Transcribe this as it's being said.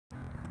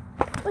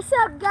What's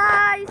up,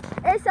 guys?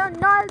 It's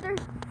another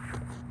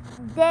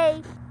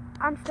day.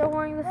 I'm still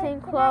wearing the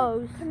same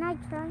clothes. Can I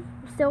try?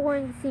 I'm still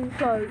wearing the same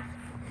clothes.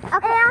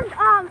 Okay.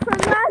 And from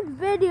last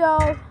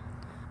video,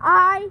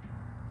 I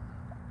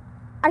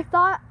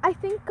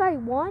think I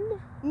won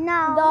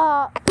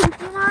No. the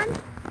Pokemon.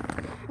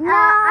 No.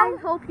 I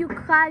hope you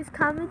guys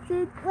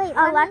commented. Wait,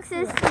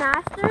 Alexis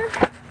Master.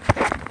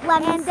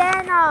 Let me And see.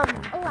 then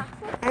Alexis.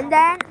 and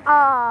then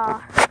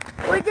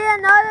we did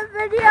another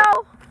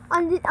video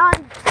on his My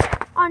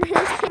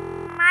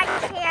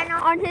channel.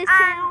 on his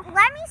channel.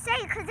 Let me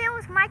say, because it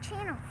was my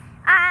channel.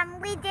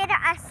 We did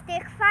a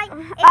stick fight. If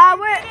you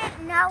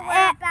didn't know,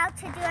 we're about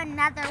to do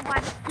another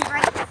one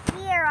right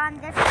here on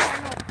this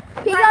channel.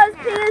 Because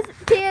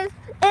right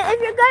if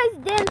you guys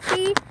didn't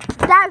see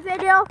that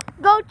video,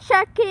 go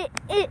check it.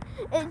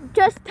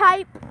 Just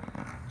type.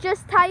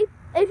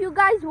 If you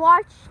guys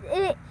watched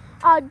it,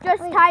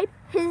 just type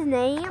his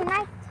name. Can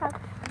I tell?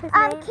 His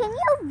name. Can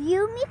you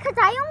view me? Because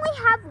I only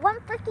have one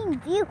freaking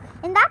view.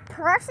 And that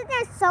person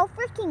is so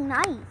freaking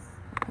nice.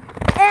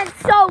 And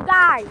so,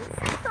 guys,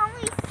 It's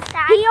only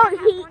sad He- to have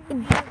he- one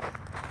view.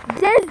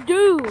 this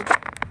dude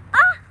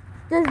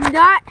does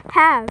not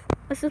have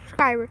a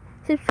subscriber.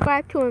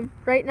 Subscribe to him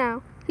right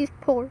now. He's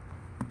poor.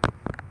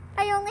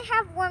 I only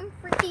have one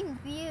freaking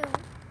view.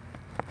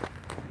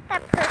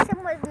 That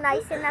person was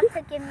nice enough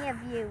to give me a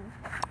view.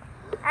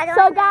 I don't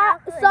So even know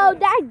who it is.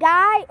 that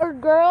guy or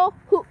girl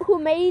who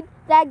made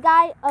that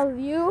guy a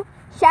view,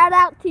 shout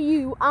out to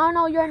you. I don't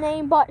know your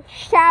name, but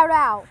shout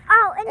out.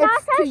 Oh, and It's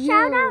also to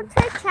shout you. out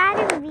to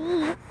Chad and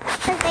V,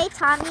 because they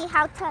taught me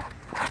how to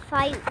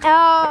fight.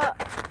 Yeah,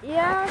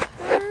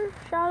 sure.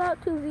 Shout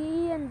out to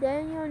V and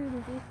Daniel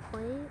and Z's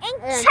playing.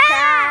 And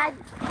Chad!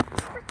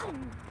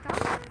 Freaking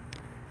dumb.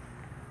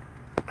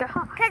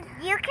 God. Because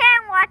you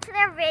can watch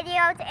their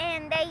videos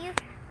and they use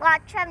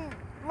lots of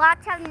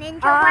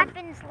ninja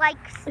weapons like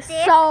sticks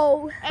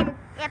So and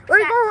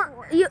we're going.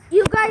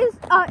 You guys.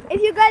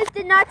 If you guys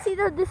did not see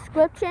the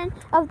description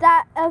of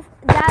that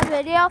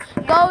video,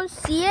 go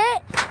see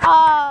it.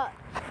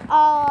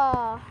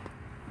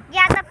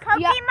 Yeah, the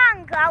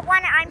Pokemon Go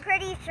one, I'm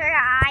pretty sure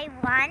I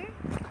won.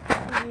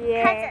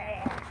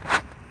 Yeah.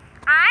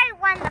 I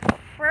won the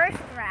first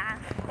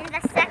round. In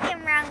the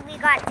second round, we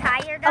got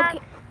tired of. Okay.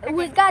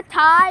 We got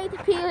tied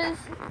because.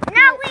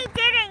 No, we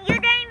didn't. You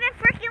didn't even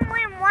freaking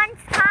win one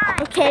time.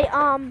 Okay.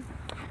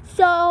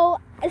 So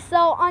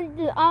on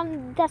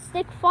the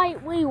stick fight,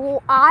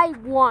 I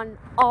won,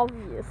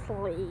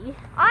 obviously.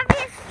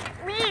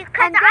 Obviously,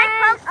 because And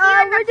I poked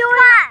you in the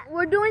butt.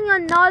 we're doing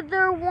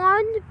another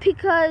one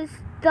because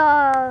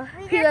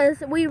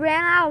we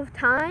ran out of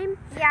time.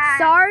 Yeah.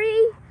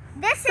 Sorry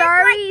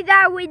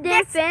that we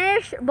didn't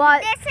finish,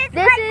 but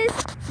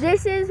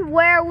this is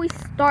where we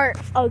start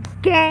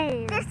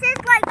again. This is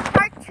like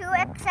part 2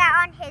 except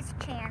on his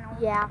channel.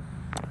 Yeah.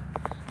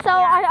 So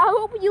I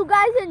hope you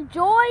guys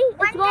enjoy.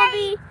 It's gonna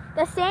be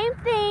the same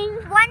thing.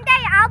 One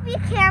day I'll be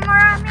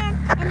cameraman,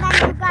 and then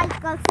you guys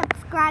go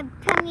subscribe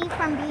to me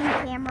from being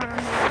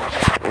cameraman.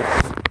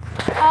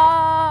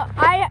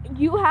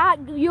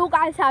 You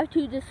guys have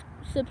to just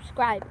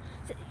subscribe.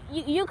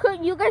 You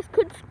guys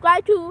could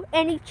subscribe to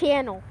any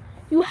channel.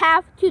 You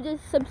have to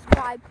just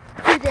subscribe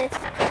to this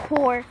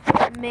poor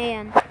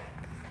man.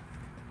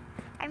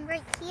 I'm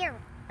right here.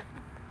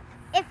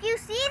 If you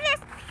see this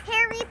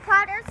Harry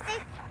Potter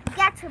stick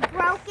gets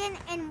broken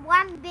in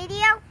one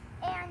video,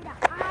 and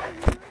I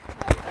use this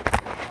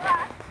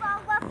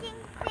crossbow-looking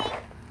thing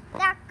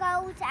that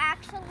goes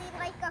actually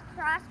like a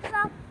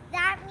crossbow,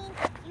 that means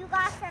you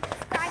gotta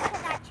subscribe to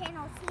that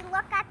channel. See,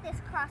 look at this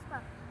crossbow.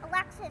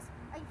 Alexis,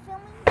 are you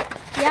filming?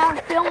 Yeah, I'm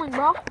filming,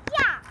 bro.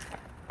 Yeah.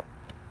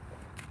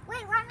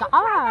 Wait, let me God.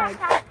 try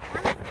that.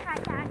 Let me try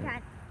that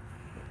again.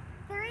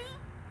 3,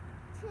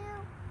 2,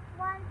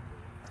 1.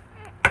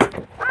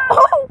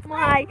 Oh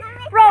my,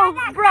 bro,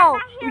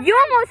 you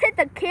almost hit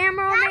the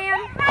camera, That man.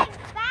 hit my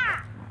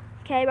back.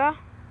 Okay, bro.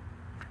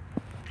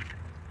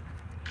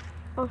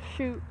 Oh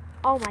shoot.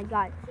 Oh my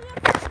God.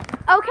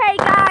 Okay,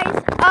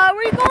 guys.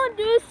 We're gonna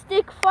do a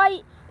stick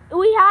fight.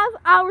 We have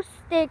our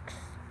sticks.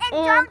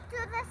 And don't do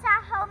this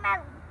at home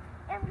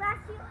unless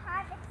you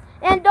have it.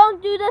 And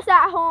don't do this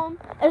at home.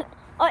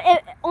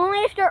 Only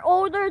if you're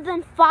older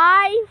than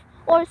 5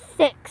 or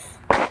 6.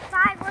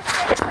 5 or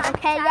 6.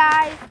 Okay,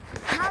 guys.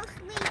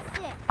 Mostly 6.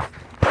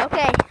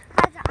 Okay.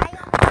 Because I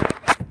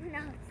only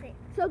know 6.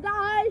 So,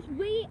 guys,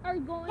 we are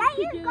going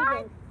to do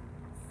this.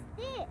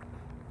 Stick.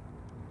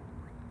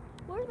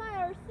 Where's my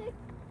other stick?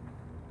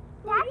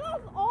 That's, you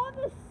have all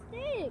the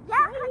sticks.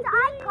 yeah, because I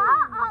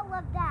got all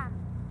of them.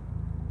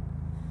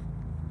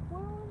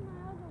 Where was my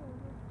other one?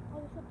 I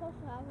was supposed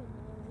to have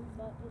another one,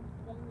 but it's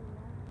done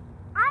now.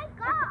 I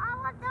got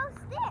all of those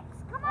sticks.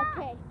 Come on.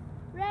 Okay.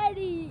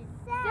 Ready,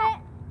 Set,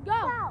 go.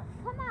 go.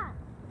 Come on.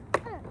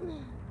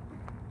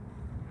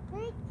 3,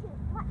 2,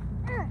 1.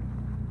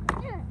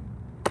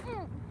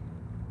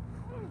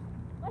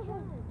 Wait,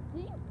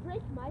 did you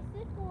break my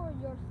stick or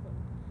your stick?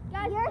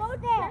 Guys, Your go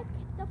stick. check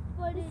the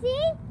footage.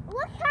 See?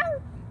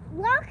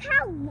 Look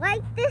how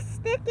light this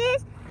stick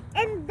is,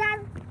 and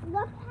then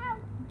look how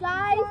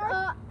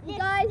this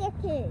guys. stick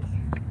is.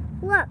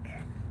 Look.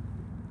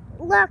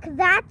 Look,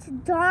 that's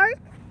dark,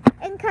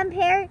 and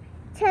compared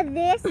to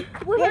this, this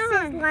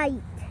is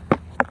light.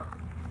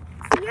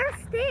 It's your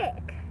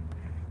stick.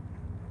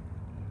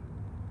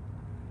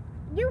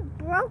 You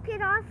broke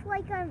it off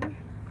like a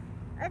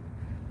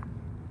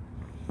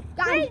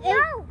Guys, Wait,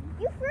 no!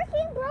 You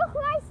freaking broke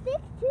my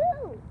stick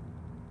too!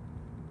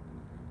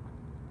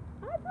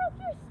 I broke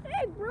your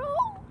stick, bro.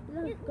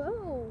 Let's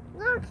go.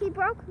 Look, he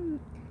broke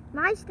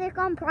my stick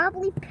on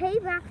probably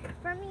payback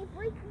for me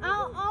breaking it.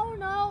 Oh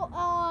no.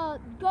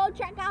 Go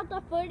check out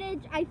the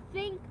footage. I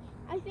think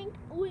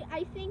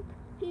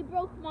he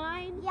broke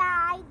mine. Yeah,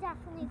 I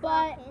definitely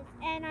broke his.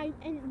 And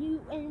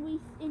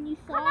you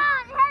saw. Come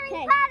on, Harry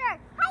Okay. Potter!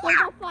 So Hiya!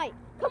 go fight.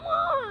 Come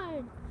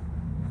on.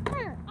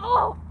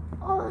 Oh.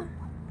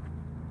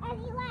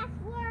 Any last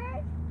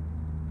words?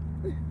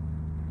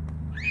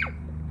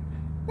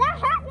 That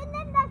happened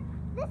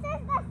this is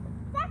the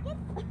second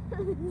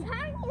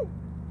time you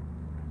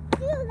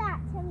do that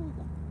to me.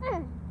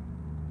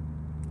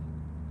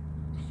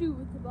 Shoot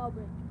with the ball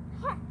break.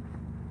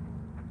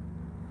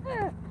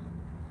 That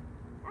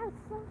was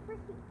so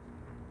freaky.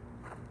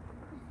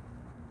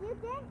 You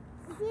didn't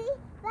see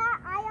that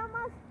I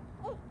almost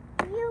hit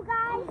you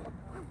guys?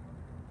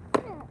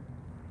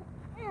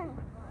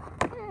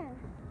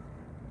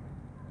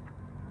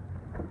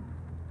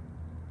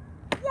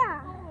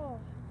 Yeah. Oh.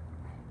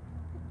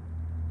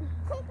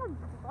 Take a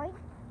break,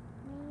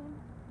 man.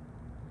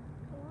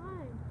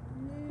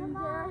 Come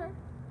on.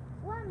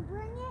 One,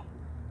 bring it.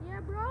 Yeah,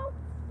 bro.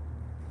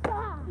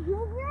 You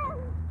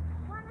really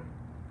wanna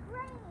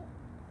bring it?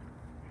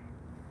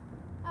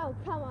 Oh,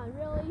 come on,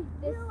 really?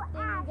 This You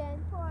thing asked again?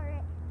 for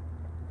it.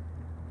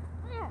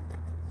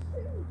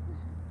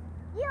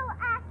 You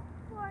asked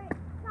for it,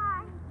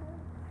 guys.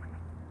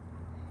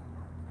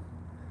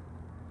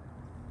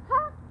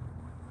 Huh?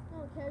 No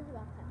one cares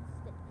about that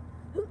stick.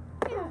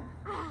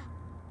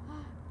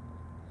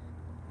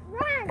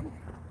 Run!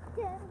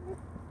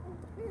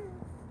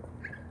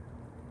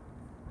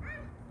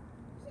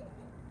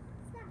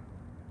 Stop.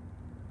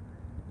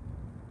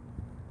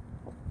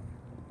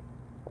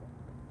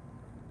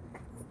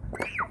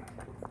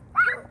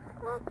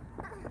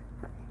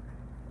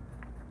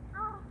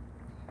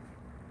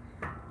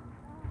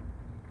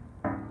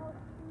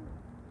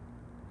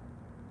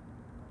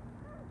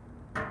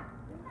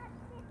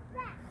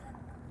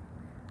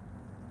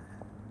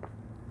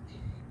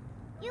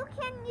 You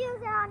can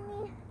use it on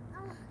me.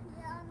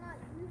 Yeah, I'm not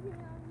using it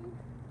on you.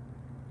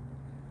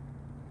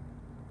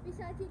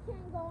 Besides, you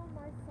can't go on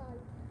my side.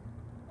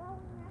 Well,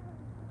 we never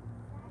said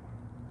that.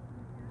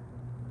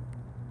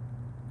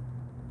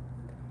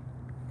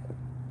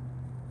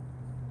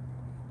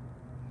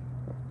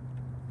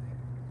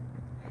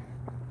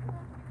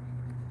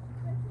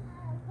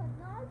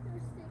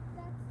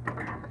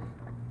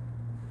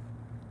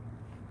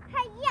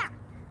 Hey, yeah.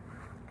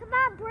 Come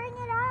on, bring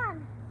it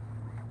on.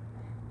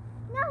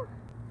 No,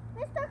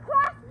 Mr.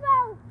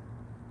 Crossbow.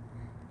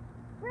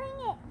 Bring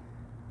it.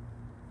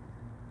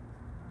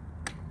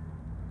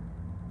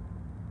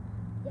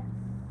 Yes.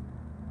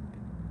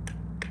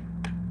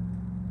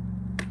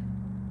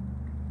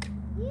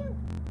 You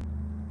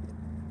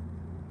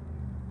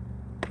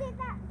did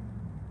that.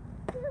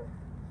 You.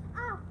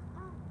 Oh.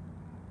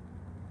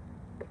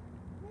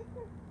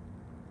 Mr.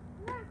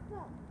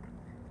 Crossbow.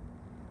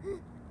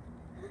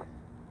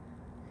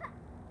 I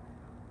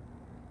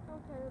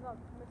don't care about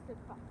Mr.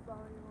 Crossbow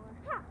anymore.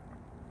 Ha.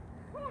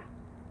 Ha.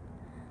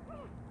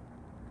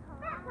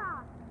 Back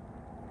off.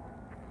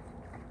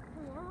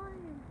 Come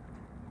on.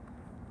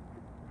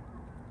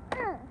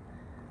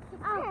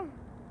 Oh.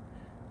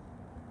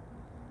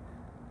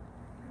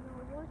 You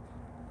know what?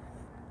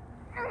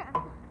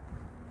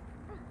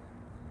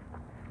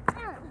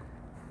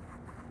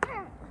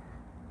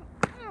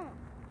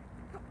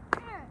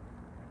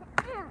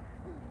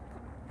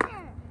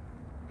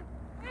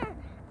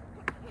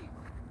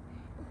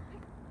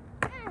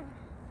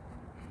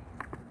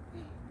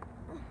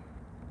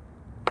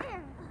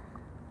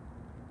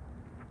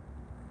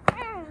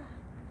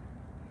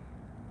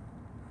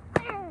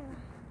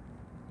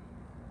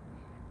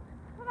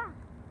 Come on,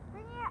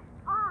 bring it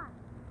on.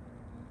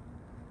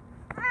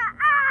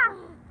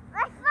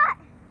 My foot.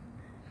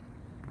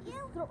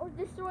 You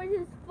Destroyed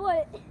his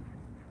foot.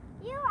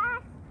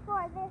 asked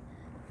for this.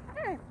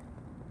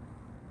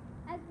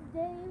 I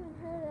didn't even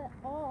hurt it at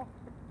all.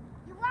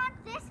 You want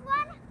this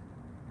one?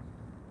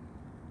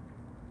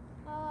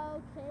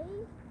 Okay.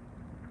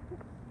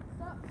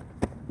 So,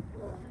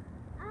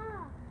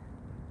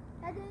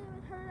 that didn't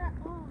even hurt at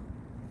all.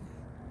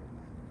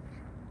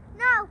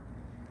 No,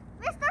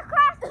 Mr.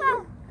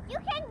 Crossbow. You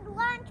can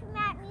launch him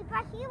at me,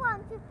 but he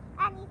won't do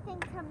anything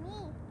to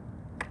me.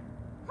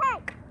 Hey.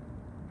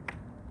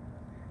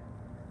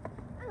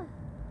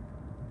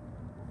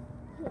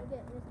 Can't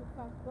get Mr.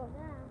 Crossbow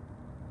now.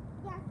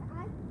 Yes,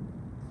 I can.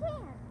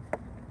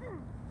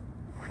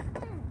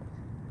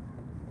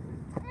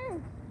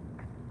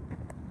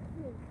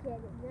 Can't get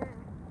it now.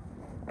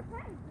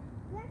 Hey,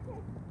 let's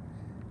just.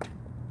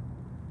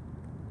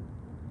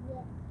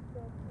 Yes,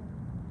 go for it.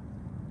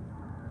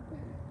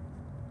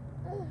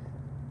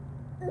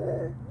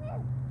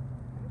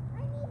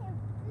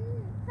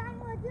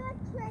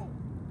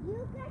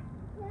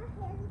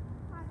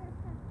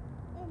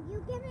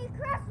 give me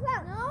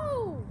Crossroads.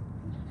 No.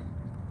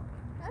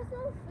 That's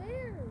not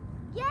fair.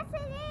 Yes,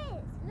 it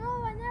is. No,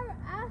 I never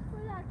asked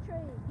for that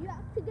trade. You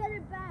have to get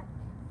it back.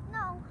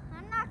 No,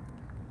 I'm not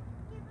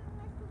giving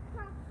Mr.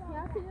 Crossroads. You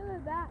have to give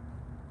it back.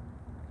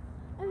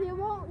 If you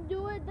won't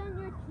do it, then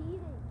you're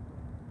cheating.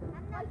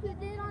 I'm not Like you giving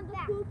did it on the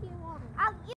back. Pokemon. I'll